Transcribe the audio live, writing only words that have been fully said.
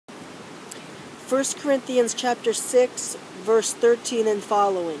1 Corinthians chapter 6, verse 13 and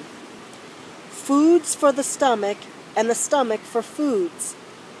following. Foods for the stomach, and the stomach for foods,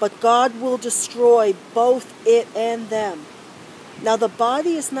 but God will destroy both it and them. Now the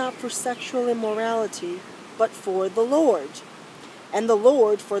body is not for sexual immorality, but for the Lord, and the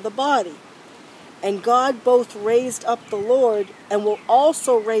Lord for the body. And God both raised up the Lord, and will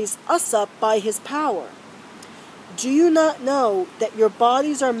also raise us up by his power. Do you not know that your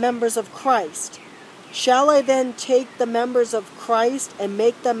bodies are members of Christ? Shall I then take the members of Christ and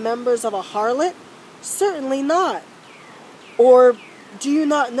make them members of a harlot? Certainly not. Or do you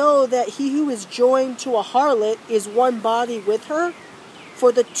not know that he who is joined to a harlot is one body with her?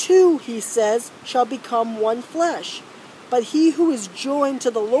 For the two, he says, shall become one flesh. But he who is joined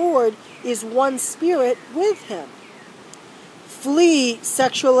to the Lord is one spirit with him. Flee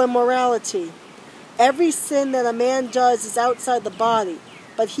sexual immorality. Every sin that a man does is outside the body,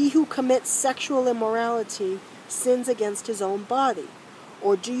 but he who commits sexual immorality sins against his own body.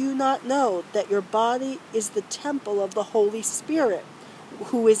 Or do you not know that your body is the temple of the Holy Spirit,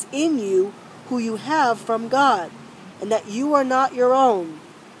 who is in you, who you have from God, and that you are not your own,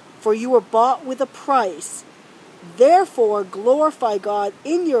 for you were bought with a price. Therefore glorify God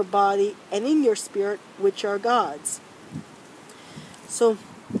in your body and in your spirit, which are God's. So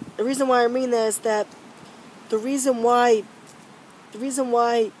the reason why I'm reading that is that the reason why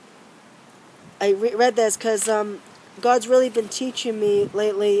I read that is because God's really been teaching me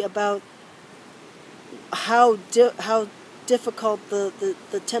lately about how difficult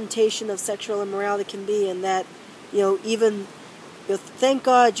the temptation of sexual immorality can be, and that thank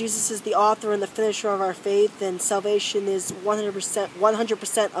God Jesus is the author and the finisher of our faith, and salvation is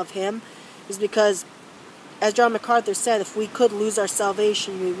 100% of him, is because, as John MacArthur said, if we could lose our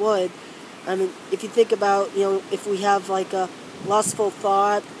salvation, we would. I mean, if you think about, if we have like a lustful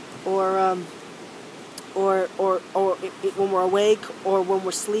thought, or when we're awake, or when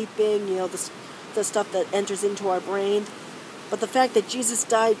we're sleeping, the stuff that enters into our brain. But the fact that Jesus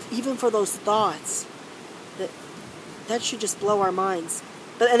died even for those thoughts, that should just blow our minds.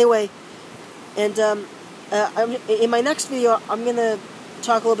 But anyway, and in my next video, I'm going to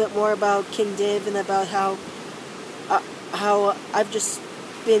talk a little bit more about King David, and about how I've just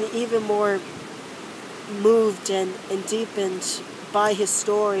been even more moved and deepened by his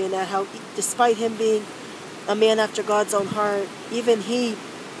story, and that how, despite him being a man after God's own heart, even he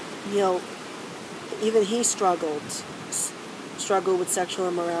struggled with sexual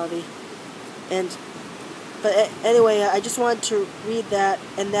immorality. But anyway, I just wanted to read that,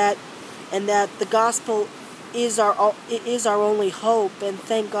 and that the gospel is our only hope, and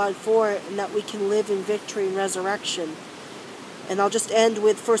thank God for it, and that we can live in victory and resurrection. And I'll just end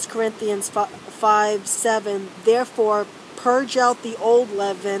with 1 Corinthians 5:7. Therefore, purge out the old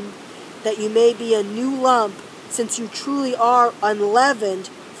leaven, that you may be a new lump, since you truly are unleavened.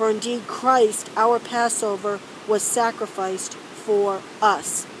 For indeed Christ, our Passover, was sacrificed for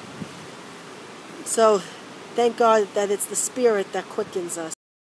us. So, thank God that it's the Spirit that quickens us.